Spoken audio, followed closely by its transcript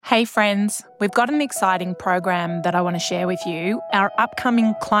Hey friends, we've got an exciting program that I want to share with you, our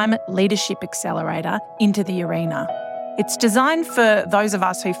upcoming Climate Leadership Accelerator, Into the Arena. It's designed for those of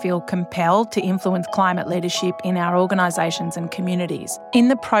us who feel compelled to influence climate leadership in our organisations and communities. In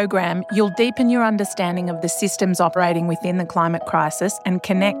the program, you'll deepen your understanding of the systems operating within the climate crisis and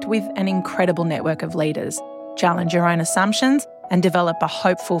connect with an incredible network of leaders, challenge your own assumptions and develop a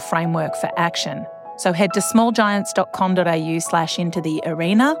hopeful framework for action. So head to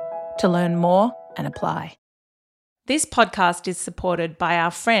smallgiants.com.au/intothearena to learn more and apply. This podcast is supported by our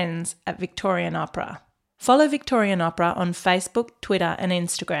friends at Victorian Opera. Follow Victorian Opera on Facebook, Twitter and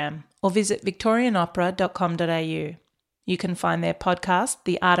Instagram, or visit victorianopera.com.au. You can find their podcast,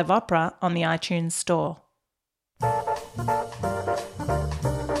 The Art of Opera, on the iTunes Store.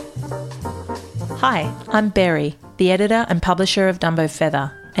 Hi, I'm Berry, the editor and publisher of Dumbo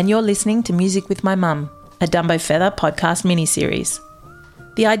Feather, and you're listening to Music with My Mum, a Dumbo Feather podcast mini-series.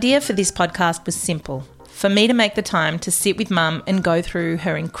 The idea for this podcast was simple. For me to make the time to sit with Mum and go through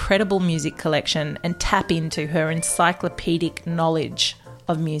her incredible music collection and tap into her encyclopedic knowledge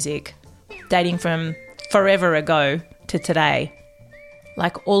of music, dating from forever ago to today.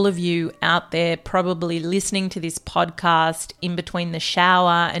 Like all of you out there probably listening to this podcast in between the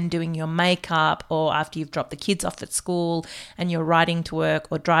shower and doing your makeup, or after you've dropped the kids off at school and you're riding to work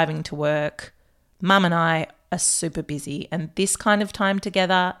or driving to work, Mum and I are super busy, and this kind of time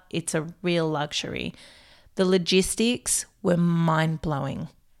together, it's a real luxury. The logistics were mind-blowing.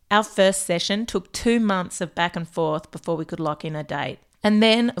 Our first session took 2 months of back and forth before we could lock in a date. And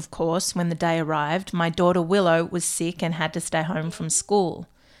then, of course, when the day arrived, my daughter Willow was sick and had to stay home from school.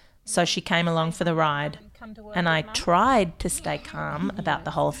 So she came along for the ride. And I tried to stay calm about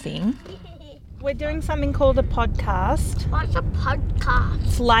the whole thing. We're doing something called a podcast. What's a podcast?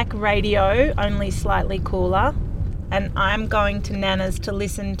 It's like radio, only slightly cooler. And I'm going to Nana's to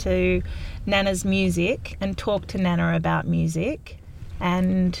listen to Nana's music and talk to Nana about music.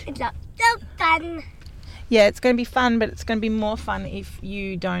 And It's so fun. yeah, it's going to be fun, but it's going to be more fun if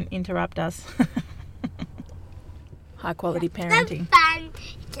you don't interrupt us. High quality parenting.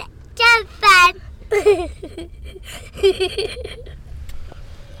 So fun.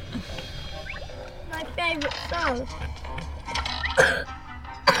 My favourite song.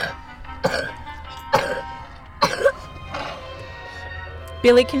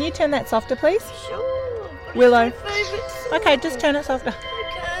 Billy, can you turn that softer, please? Sure. Willow. It's my favourite song. Okay, just turn it softer.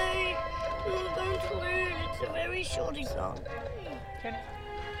 Okay. I'm going to learn. It's a very shorty song.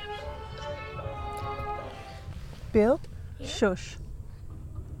 Bill? Shush.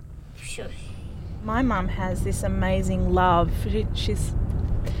 Shush. My mum has this amazing love. She's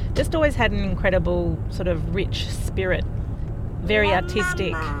just always had an incredible sort of rich spirit, very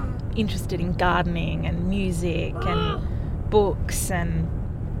artistic, interested in gardening and music and books, and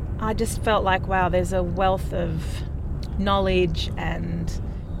I just felt like, wow, there's a wealth of knowledge and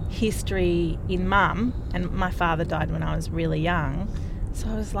history in Mum, and my father died when I was really young, so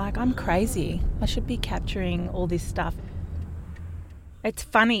I was like, I'm crazy. I should be capturing all this stuff. It's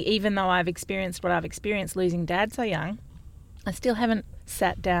funny, even though I've experienced what I've experienced losing Dad so young, I still haven't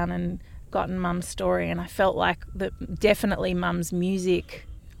sat down and gotten Mum's story, and I felt like that definitely Mum's music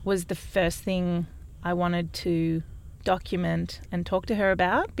was the first thing I wanted to document and talk to her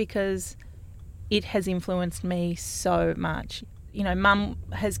about, because it has influenced me so much. You know, Mum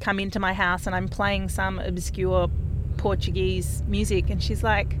has come into my house and I'm playing some obscure Portuguese music and she's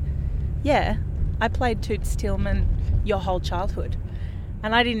like, yeah, I played Toots Tillman your whole childhood.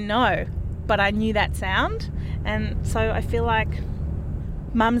 And I didn't know, but I knew that sound. And so I feel like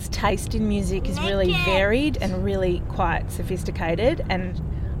Mum's taste in music is really varied and really quite sophisticated, and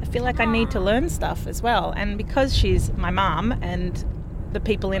I feel like I need to learn stuff as well. And because she's my mum and the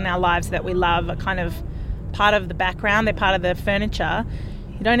people in our lives that we love are kind of part of the background, they're part of the furniture,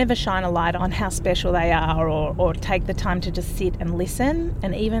 you don't ever shine a light on how special they are or take the time to just sit and listen.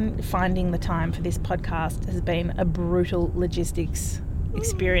 And even finding the time for this podcast has been a brutal logistics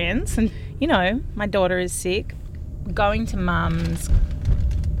experience. And, you know, my daughter is sick. Going to Mum's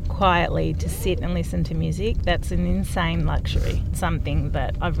quietly to sit and listen to music, that's an insane luxury. Something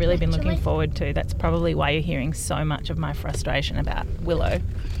that I've really been looking forward to. That's probably why you're hearing so much of my frustration about Willow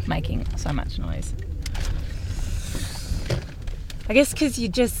making so much noise. I guess because you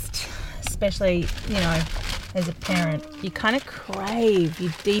just, especially, you know, as a parent, you kind of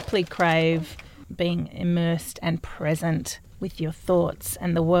you deeply crave being immersed and present with your thoughts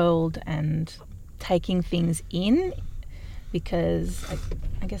and the world and taking things in, because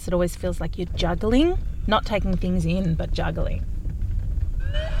I guess it always feels like you're juggling, not taking things in, but juggling.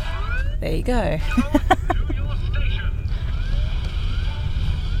 There you go.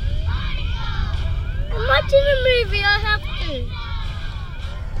 to the movie, I have to.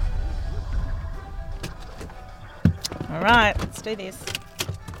 All right, let's do this.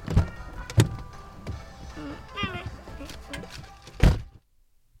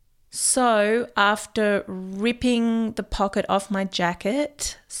 So, after ripping the pocket off my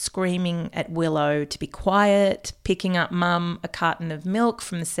jacket, screaming at Willow to be quiet, picking up Mum a carton of milk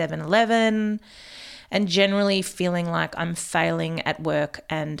from the 7-Eleven, and generally feeling like I'm failing at work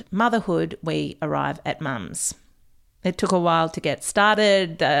and motherhood, we arrive at Mum's. It took a while to get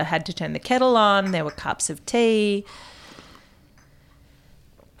started, had to turn the kettle on, there were cups of tea,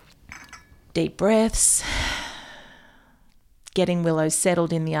 deep breaths, getting Willow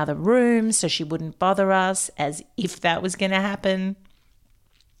settled in the other room so she wouldn't bother us, as if that was going to happen.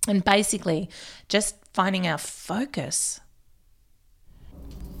 And basically just finding our focus.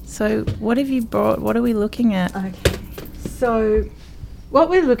 So what have you brought? What are we looking at? Okay, so what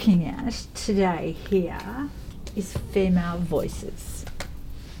we're looking at today here is female voices.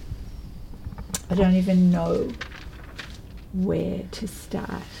 I don't even know where to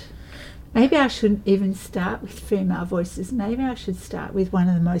start. Maybe I shouldn't even start with female voices. Maybe I should start with one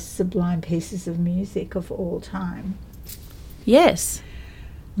of the most sublime pieces of music of all time. Yes.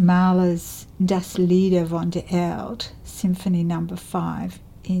 Mahler's Das Lieder von der Erde, Symphony No. 5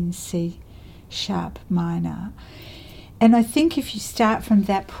 in C# minor. And I think if you start from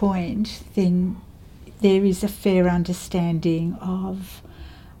that point, then there is a fair understanding of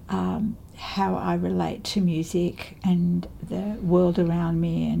how I relate to music and the world around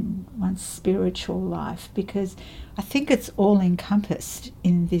me and one's spiritual life, because I think it's all encompassed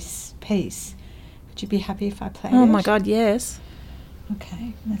in this piece. Would you be happy if I played it? Oh my God, yes.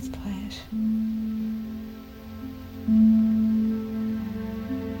 Okay, let's play it.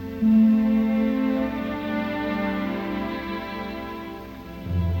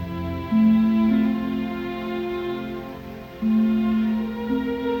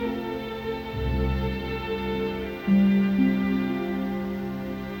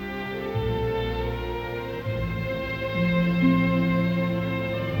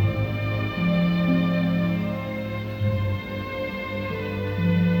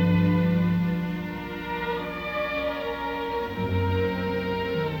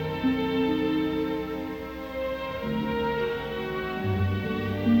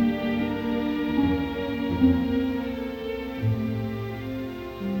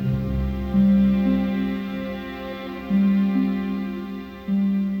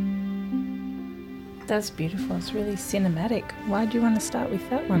 That's beautiful. It's really cinematic. Why do you want to start with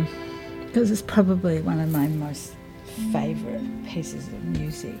that one? Because it's probably one of my most favourite pieces of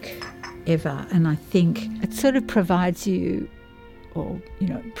music ever, and I think it sort of provides you, or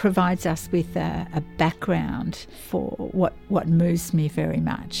provides us with a background for what moves me very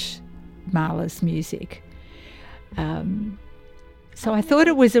much, Mahler's music. So I thought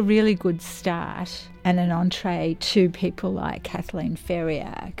it was a really good start and an entree to people like Kathleen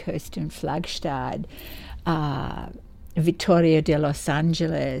Ferrier, Kirsten Flagstad, Victoria de Los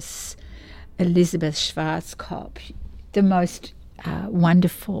Angeles, Elizabeth Schwarzkopf, the most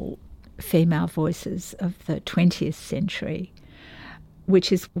wonderful female voices of the 20th century,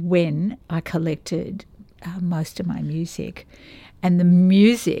 which is when I collected most of my music. And the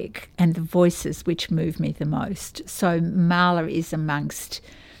music and the voices which move me the most. So Mahler is amongst,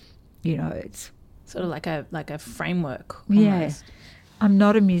 it's sort of like a framework. Yeah. Almost. I'm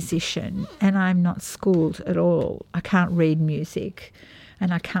not a musician and I'm not schooled at all. I can't read music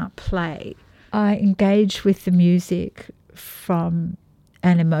and I can't play. I engage with the music from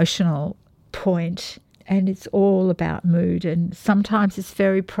an emotional point, and it's all about mood, and sometimes it's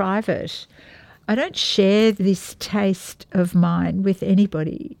very private. I don't share this taste of mine with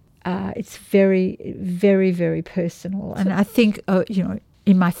anybody. It's very, very, very personal. And I think,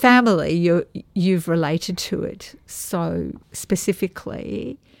 in my family, you've related to it so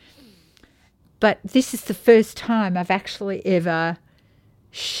specifically. But this is the first time I've actually ever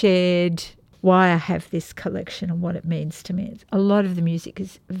shared why I have this collection and what it means to me. A lot of the music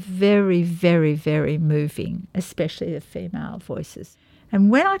is very, very, very moving, especially the female voices. And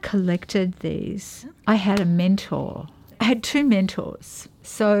when I collected these, I had a mentor. I had two mentors.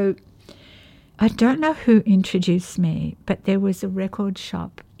 So I don't know who introduced me, but there was a record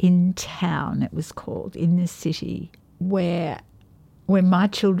shop in town, it was called, in the city, where when my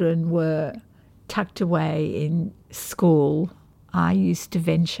children were tucked away in school, I used to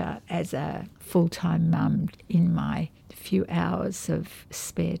venture as a full-time mum in my few hours of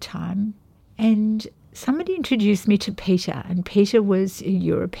spare time. And somebody introduced me to Peter, and Peter was a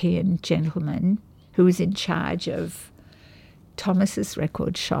European gentleman who was in charge of Thomas's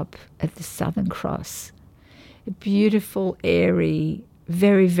record shop at the Southern Cross. a beautiful, airy,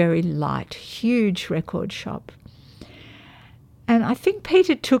 very, very light, huge record shop. And I think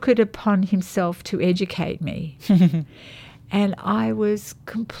Peter took it upon himself to educate me. And I was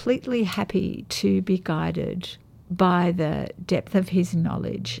completely happy to be guided by the depth of his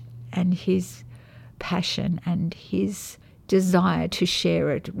knowledge and his passion and his desire to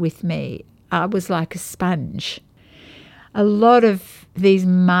share it with me. I was like a sponge. A lot of these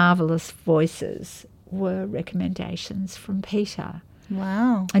marvellous voices were recommendations from Peter.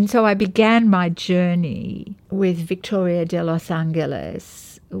 Wow. And so I began my journey with Victoria de Los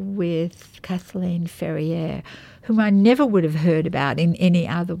Angeles, with Kathleen Ferrier, whom I never would have heard about in any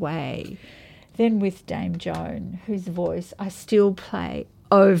other way. Then with Dame Joan, whose voice I still play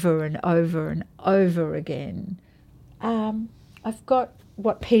over and over and over again. I've got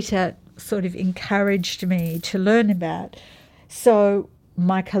what Peter sort of encouraged me to learn about. So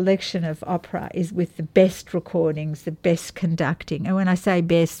my collection of opera is with the best recordings, the best conducting. And when I say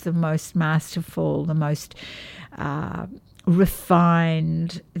best, the most masterful, the most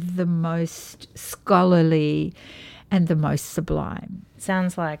refined, the most scholarly, and the most sublime.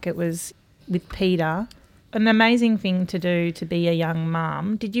 Sounds like it was with Peter. An amazing thing to do to be a young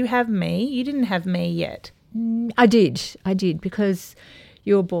mum. Did you have me? You didn't have me yet. I did, because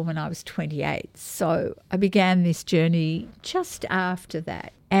you were born when I was 28. So I began this journey just after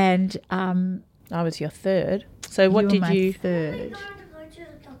that. And I was your third. So what you were did my you... third. I want to go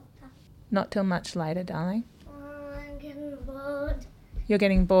to the doctor. Not till much later, darling. I'm getting bored. You're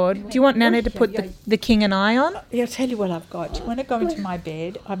getting bored. Do you want Nana to put the King and I on? Yeah, I'll tell you what I've got. Do you want to go into my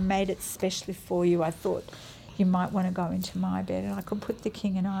bed? I made it specially for you. I thought you might want to go into my bed and I could put the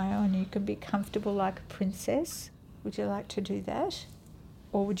King and I on. You can be comfortable like a princess. Would you like to do that?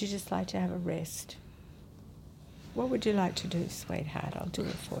 Or would you just like to have a rest? What would you like to do, sweetheart? I'll do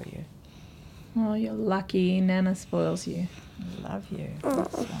it for you. Oh, you're lucky. Nana spoils you. I love you.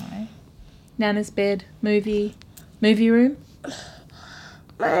 That's why. Nana's bed, movie room.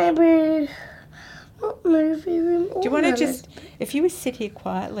 Maybe not movie room. Do you want to just, if you would sit here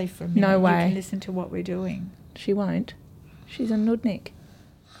quietly for a minute, No way. you can listen to what we're doing. She won't. She's a nudnik.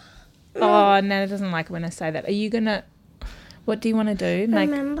 Oh, Nana doesn't like it when I say that. Are you going to... What do you want to do?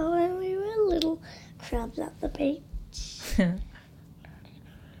 Remember when we were little crabs at the beach?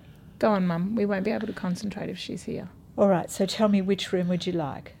 Go on, Mum. We won't be able to concentrate if she's here. All right, so tell me, which room would you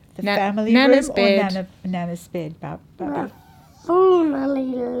like? The family Nana's room bed. or Nana's bed, Bubby? Oh,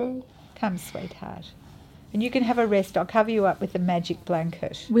 Lily. Come, sweetheart. And you can have a rest. I'll cover you up with a magic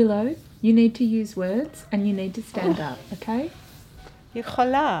blanket. Willow, you need to use words and you need to stand up, okay? You're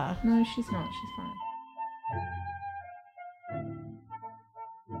chola. No, she's not. She's fine.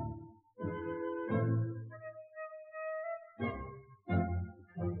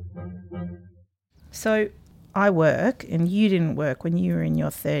 So I work and you didn't work when you were in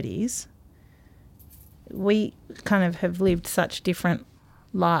your 30s. We kind of have lived such different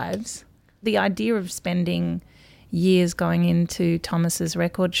lives. The idea of spending years going into Thomas's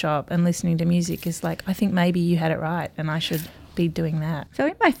record shop and listening to music is like, I think maybe you had it right and I should be doing that. So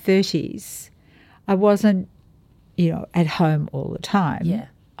in my 30s, I wasn't, at home all the time. Yeah.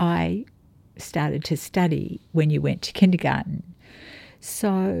 I started to study when you went to kindergarten.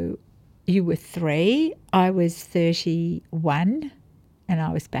 So you were 3, I was 31, and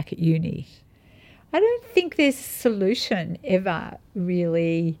I was back at uni. I don't think there's a solution ever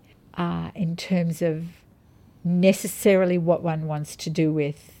really in terms of necessarily what one wants to do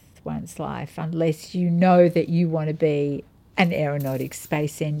with one's life, unless you know that you want to be an aeronautic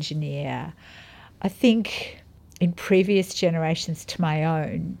space engineer. I think in previous generations to my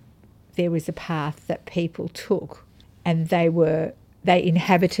own, there was a path that people took and they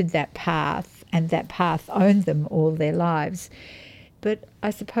inhabited that path and that path owned them all their lives. But I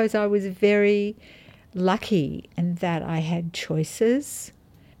suppose I was very lucky in that I had choices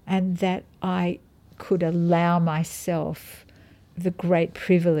and that I could allow myself the great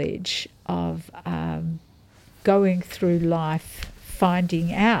privilege of going through life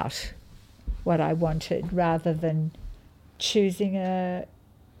finding out what I wanted rather than choosing a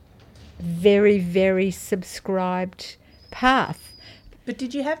very, very subscribed path. But you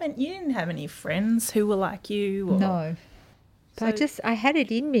didn't have any friends who were like you? Or... No. But I had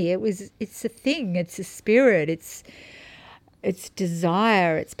it in me. It's a thing. It's a spirit. It's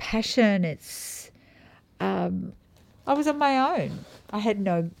desire. It's passion. I was on my own. I had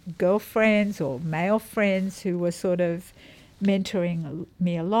no girlfriends or male friends who were sort of mentoring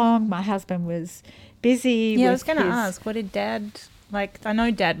me along. My husband was busy. Yeah, I was going to ask, what did Dad... I know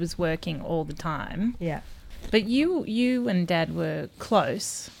Dad was working all the time. Yeah. But you and Dad were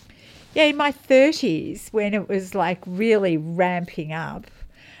close. Yeah, in my 30s, when it was like really ramping up,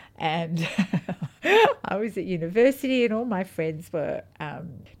 and I was at university and all my friends were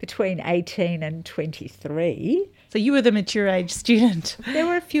between 18 and 23. So you were the mature age student. There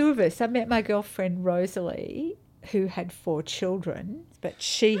were a few of us. I met my girlfriend Rosalie, who had 4 children, but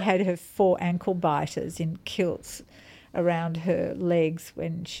she had her 4 ankle biters in kilts around her legs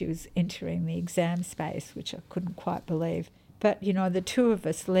when she was entering the exam space, which I couldn't quite believe. But, you know, the two of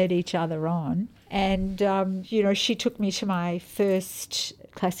us led each other on. And, you know, she took me to my first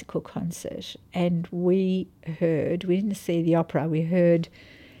classical concert, and we didn't see the opera, we heard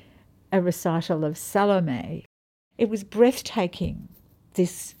a recital of Salome. It was breathtaking,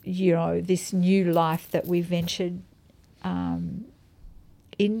 this, you know, this new life that we ventured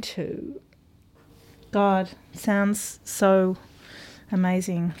into. God, sounds so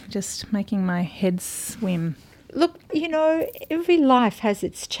amazing. Just making my head swim. Look, you know, every life has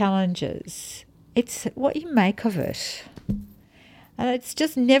its challenges. It's what you make of it. And it's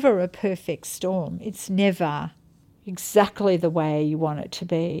just never a perfect storm. It's never exactly the way you want it to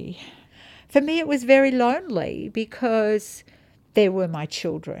be. For me, it was very lonely because there were my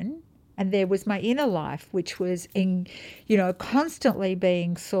children and there was my inner life, which was, constantly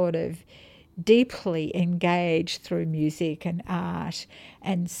being sort of deeply engaged through music and art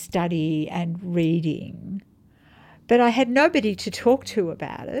and study and reading. But I had nobody to talk to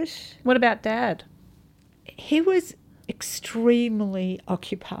about it. What about Dad? He was extremely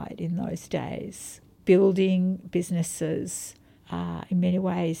occupied in those days, building businesses in many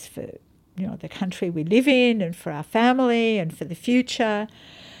ways for, you know, the country we live in and for our family and for the future.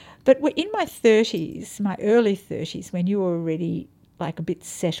 But in my 30s, my early 30s, when you were already like a bit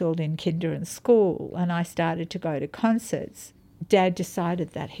settled in kinder and school and I started to go to concerts, Dad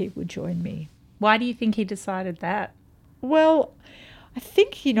decided that he would join me. Why do you think he decided that? Well, I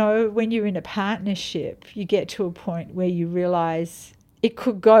think, you know, when you're in a partnership, you get to a point where you realise it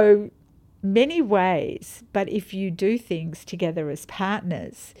could go many ways, but if you do things together as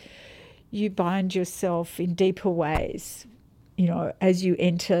partners, you bind yourself in deeper ways, you know, as you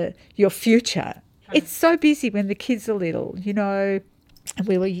enter your future. It's so busy when the kids are little, you know.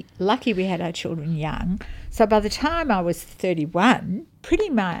 We were lucky we had our children young. So by the time I was 31, pretty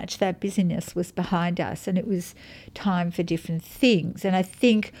much that busyness was behind us and it was time for different things. And I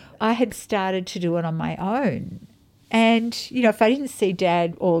think I had started to do it on my own. And, you know, if I didn't see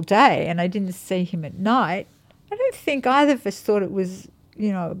Dad all day and I didn't see him at night, I don't think either of us thought it was,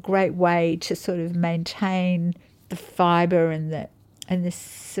 you know, a great way to sort of maintain the fibre and the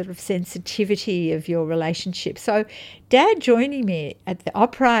sort of sensitivity of your relationship. So Dad joining me at the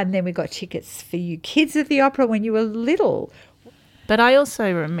opera, and then we got tickets for you kids at the opera when you were little. But I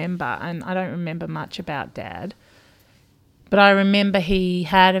also remember, and I don't remember much about Dad, but I remember he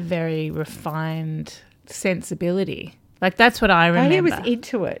had a very refined sensibility. Like, that's what I remember. Oh, he was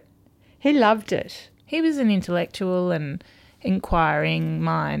into it. He loved it. He was an intellectual and inquiring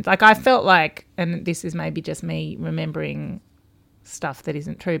mind. Like, I felt like, and this is maybe just me remembering stuff that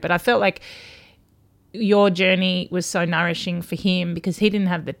isn't true, but I felt like your journey was so nourishing for him because he didn't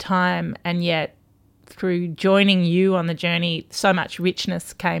have the time, and yet through joining you on the journey, so much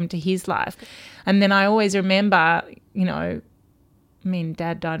richness came to his life. And then I always remember, you know, I mean,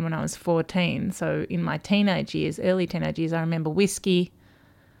 Dad died when I was 14, so in my teenage years, early teenage years, I remember whiskey,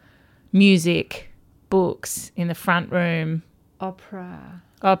 music, books in the front room. Opera.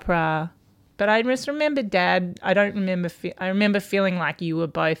 But I just remember Dad, I remember feeling like you were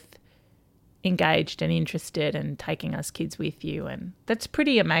both engaged and interested and taking us kids with you, and that's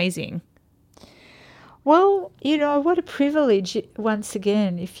pretty amazing. Well, you know, what a privilege, once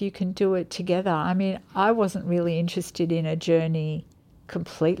again, if you can do it together. I mean, I wasn't really interested in a journey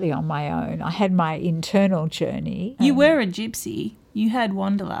completely on my own. I had my internal journey. You were a gypsy. You had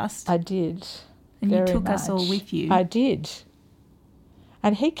wanderlust. I did. And you took us all with you. I did.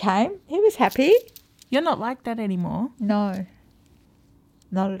 And he came. He was happy. You're not like that anymore. No,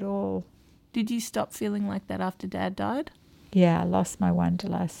 not at all. Did you stop feeling like that after Dad died? Yeah, I lost my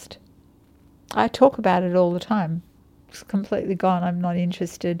wanderlust. I talk about it all the time. It's completely gone. I'm not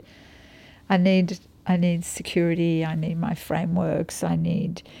interested. I need security. I need my frameworks. I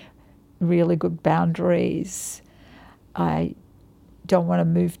need really good boundaries. I don't want to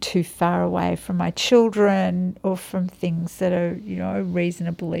move too far away from my children or from things that are, you know,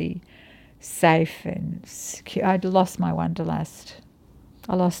 reasonably safe and secure. I'd lost my wanderlust.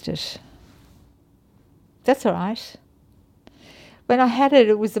 I lost it. That's all right. When I had it,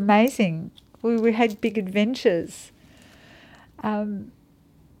 it was amazing. We had big adventures.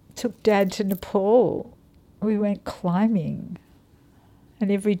 Took Dad to Nepal. We went climbing.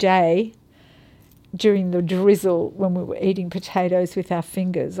 And every day during the drizzle, when we were eating potatoes with our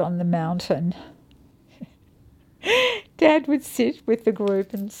fingers on the mountain, Dad would sit with the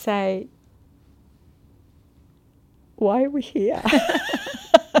group and say, "Why are we here?"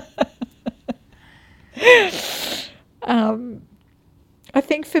 I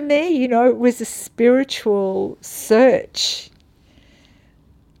think for me, it was a spiritual search.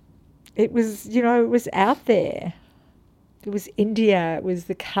 It was, it was out there. It was India, it was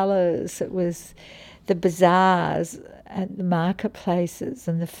the colours, it was the bazaars and the marketplaces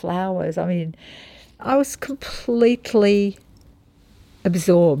and the flowers. I mean, I was completely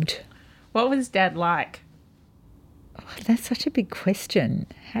absorbed. What was Dad like? Oh, that's such a big question.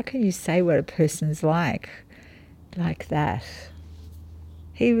 How can you say what a person's like that?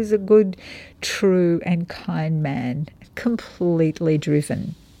 He was a good, true and kind man, completely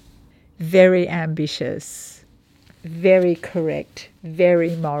driven, very ambitious, very correct,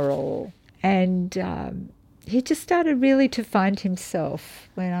 very moral. And he just started really to find himself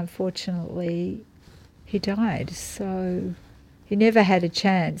when, unfortunately, he died. So he never had a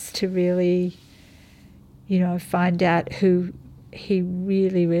chance to really, find out who he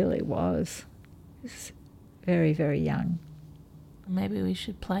really, really was. He was very, very young. Maybe we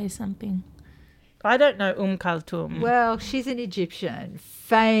should play something. I don't know Kulthum. Well, she's an Egyptian,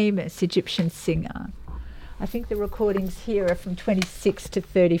 famous Egyptian singer. I think the recordings here are from 26 to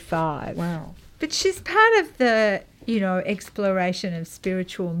 35. Wow. But she's part of the, exploration of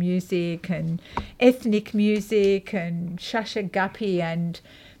spiritual music and ethnic music and Shashagapi and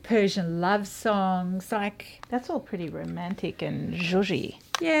Persian love songs. That's all pretty romantic and zhuzhy.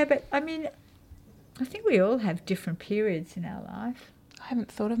 Yeah, but I mean, I think we all have different periods in our life. I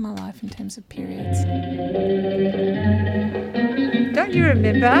haven't thought of my life in terms of periods. Don't you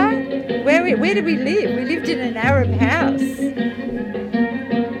remember? Where did we live? We lived in an Arab house.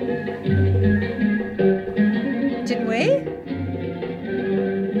 Didn't we?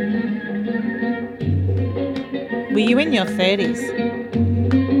 Were you in your 30s?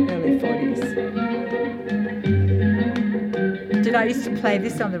 Early 40s. Did I used to play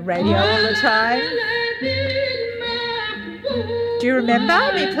this on the radio all the time? Do you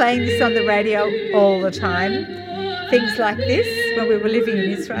remember me playing this on the radio all the time? Things like this when we were living in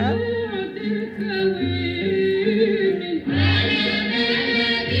Israel?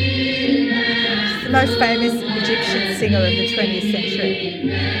 She's the most famous Egyptian singer of the 20th century.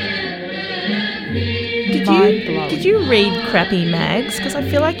 Did you read crappy mags? Because I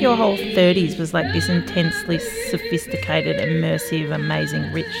feel like your whole 30s was like this intensely sophisticated, immersive,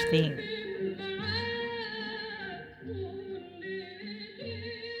 amazing, rich thing.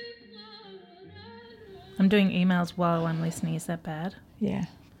 I'm doing emails while I'm listening. Is that bad? Yeah.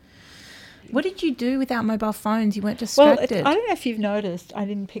 What did you do without mobile phones? You weren't Well, distracted. I don't know if you've noticed, I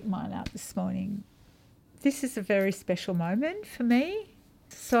didn't pick mine up this morning. This is a very special moment for me,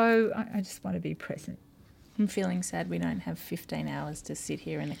 so I just want to be present. I'm feeling sad we don't have 15 hours to sit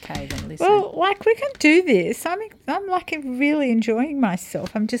here in a cave and listen. Well, we can do this. I'm really enjoying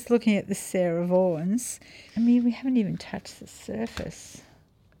myself. I'm just looking at the Sarah Vaughans. I mean, we haven't even touched the surface.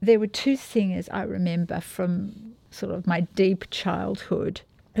 There were two singers I remember from sort of my deep childhood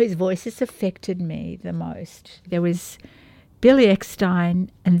whose voices affected me the most. There was Billy Eckstine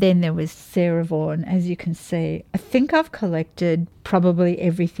and then there was Sarah Vaughan, as you can see. I think I've collected probably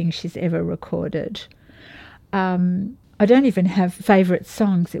everything she's ever recorded. I don't even have favourite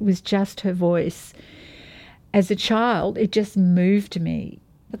songs. It was just her voice. As a child, it just moved me.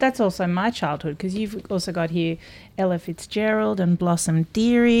 But that's also my childhood, because you've also got here Ella Fitzgerald and Blossom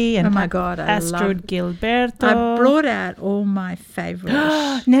Dearie and Oh my God, Astrid Gilberto. I brought out all my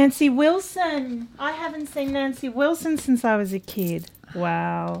favourites. Nancy Wilson. I haven't seen Nancy Wilson since I was a kid.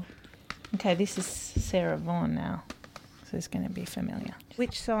 Wow. Okay, this is Sarah Vaughan now, so it's going to be familiar.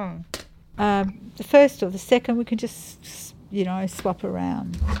 Which song? The first or the second, we can just, swap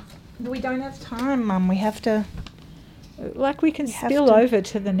around. We don't have time, Mum. We have to... We can spill over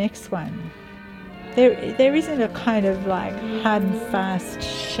to the next one. There isn't a kind of hard and fast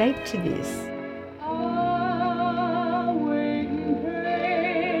shape to this.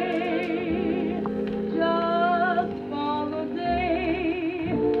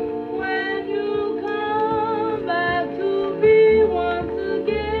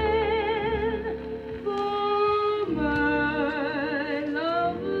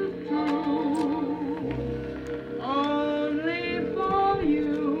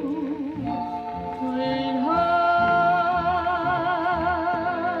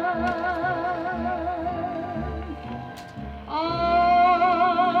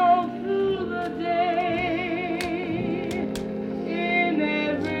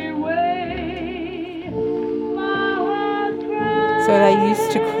 what I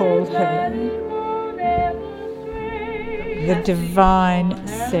used to call her, the divine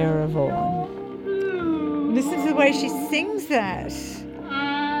Sarah Vaughan. Listen to the way she sings that.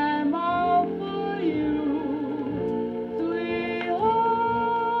 I'm all for you,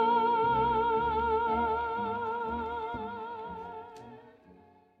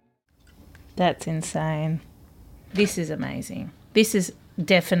 That's insane. This is amazing. This is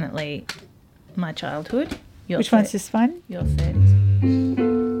definitely my childhood. Which one's this one? Your 30s.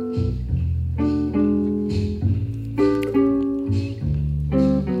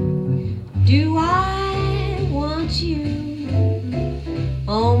 Do I want you?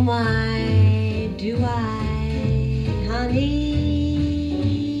 Oh my, do I, honey?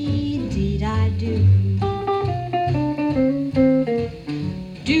 Indeed I do.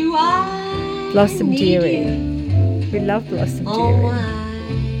 Do I? Blossom need Dearie. you? We love Blossom Oh Dearie. my,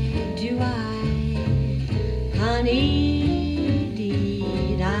 do I, honey?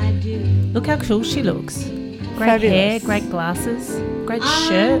 Indeed I do. Look how cool she looks. Great Fabulous. hair, great glasses, great I'm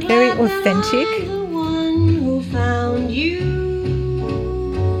shirt. Very glad that authentic. I'm the one who found you.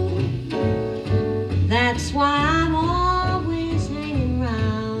 That's why I'm always hanging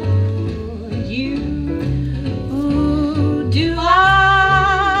around you. Ooh, do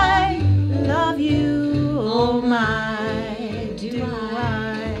I love you? Oh my, do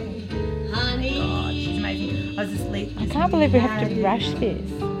I? Honey. God, she's amazing. I was just I can't believe we have to rush this.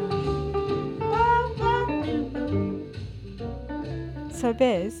 So,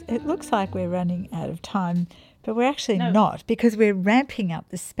 Bez, it looks like we're running out of time, but we're actually No. not, because we're ramping up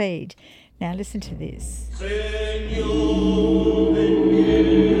the speed. Now, listen to this. I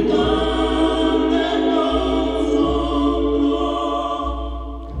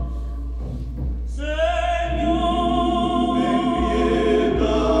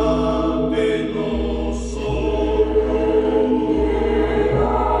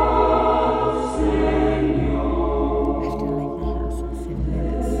have to leave the house in 7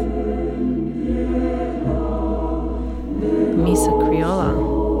 minutes. Misa Criolla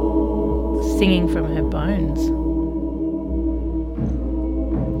singing from her bones.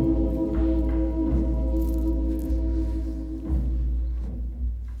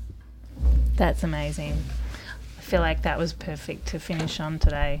 That's amazing. I feel like that was perfect to finish on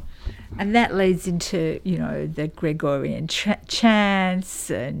today. And that leads into, you know, the Gregorian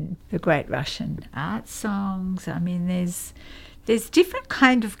chants and the great Russian art songs. I mean, there's different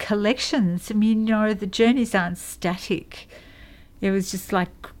kind of collections. I mean, you know, the journeys aren't static. There was just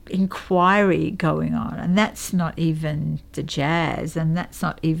like inquiry going on, and that's not even the jazz, and that's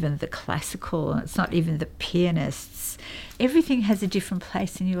not even the classical, and it's not even the pianists. Everything has a different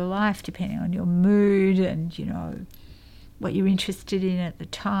place in your life depending on your mood and, you know, what you're interested in at the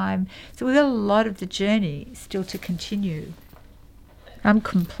time. So we've got a lot of the journey still to continue. I'm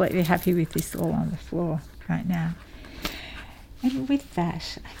completely happy with this all on the floor right now. And with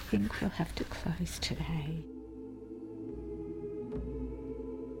that, I think we'll have to close today.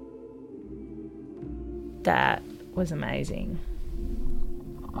 That was amazing.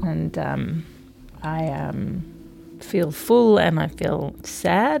 And I feel full and I feel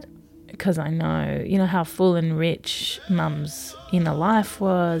sad because I know, you know, how full and rich Mum's inner life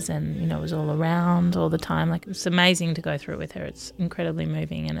was, and, you know, it was all around all the time. Like, it's amazing to go through it with her. It's incredibly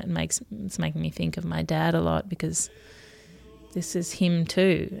moving, and it's making me think of my dad a lot, because this is him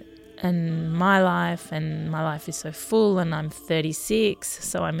too. And my life is so full, and I'm 36,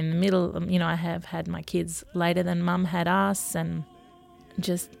 so I'm in the middle. You know, I have had my kids later than Mum had us, and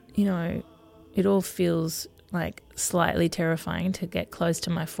just, you know, it all feels like slightly terrifying to get close to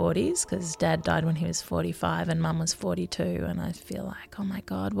my 40s, because Dad died when he was 45 and Mum was 42, and I feel like, oh my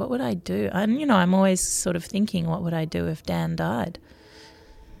God, what would I do? And, you know, I'm always sort of thinking, what would I do if Dan died?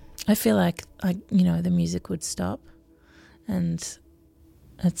 I feel like, the music would stop, and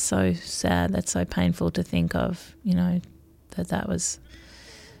it's so sad, that's so painful to think of, you know, that was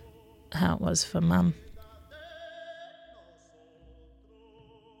how it was for Mum.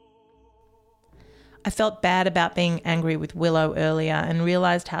 I felt bad about being angry with Willow earlier and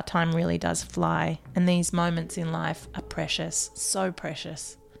realised how time really does fly, and these moments in life are precious, so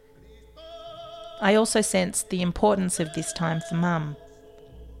precious. I also sensed the importance of this time for Mum.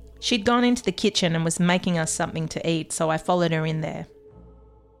 She'd gone into the kitchen and was making us something to eat, so I followed her in there.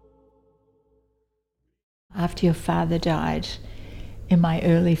 After your father died in my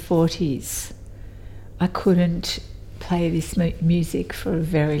early 40s, I couldn't play this music for a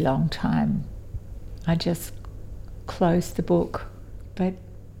very long time. I just closed the book, but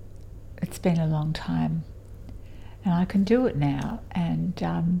it's been a long time and I can do it now. And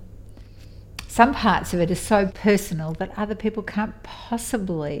some parts of it are so personal that other people can't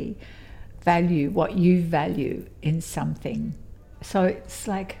possibly value what you value in something. So it's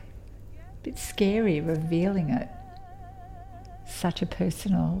like a bit scary revealing it. Such a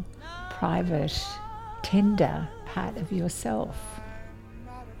personal, private, tender part of yourself.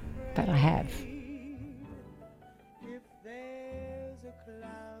 But I have.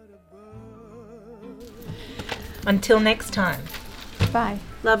 Until next time. Bye.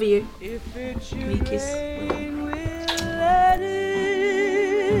 Love you. Give me a kiss.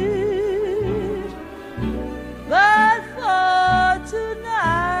 But for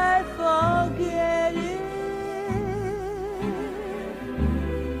tonight, forget it.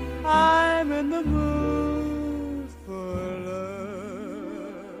 I'm in the mood for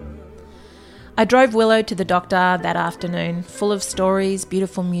love. I drove Willow to the doctor that afternoon, full of stories,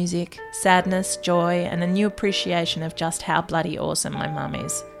 beautiful music, sadness, joy, and a new appreciation of just how bloody awesome my mum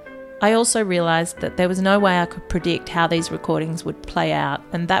is. I also realised that there was no way I could predict how these recordings would play out,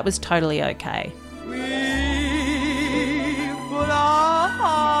 and that was totally okay. We put our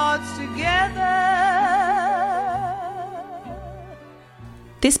hearts together.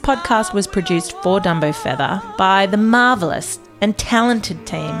 This podcast was produced for Dumbo Feather by the marvellous and talented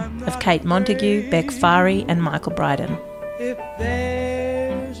team of Kate Montague, Beck Fari and Michael Bryden. If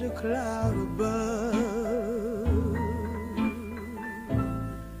there's a cloud above,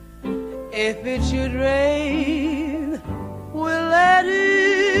 if it should rain, we'll let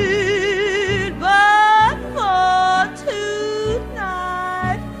it. But for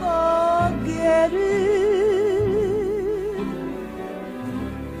tonight, forget it.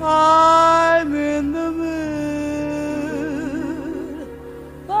 I'm in the mood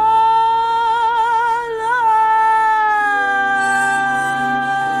for love.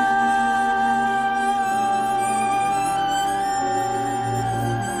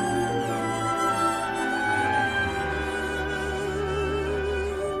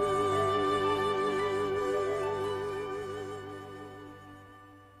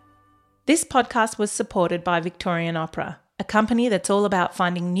 This podcast was supported by Victorian Opera, a company that's all about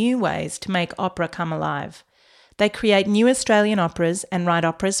finding new ways to make opera come alive. They create new Australian operas and write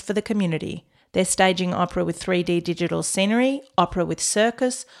operas for the community. They're staging opera with 3D digital scenery, opera with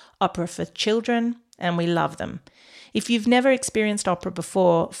circus, opera for children, and we love them. If you've never experienced opera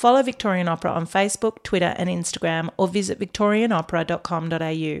before, follow Victorian Opera on Facebook, Twitter and Instagram, or visit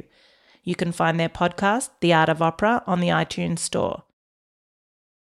victorianopera.com.au. You can find their podcast, The Art of Opera, on the iTunes Store.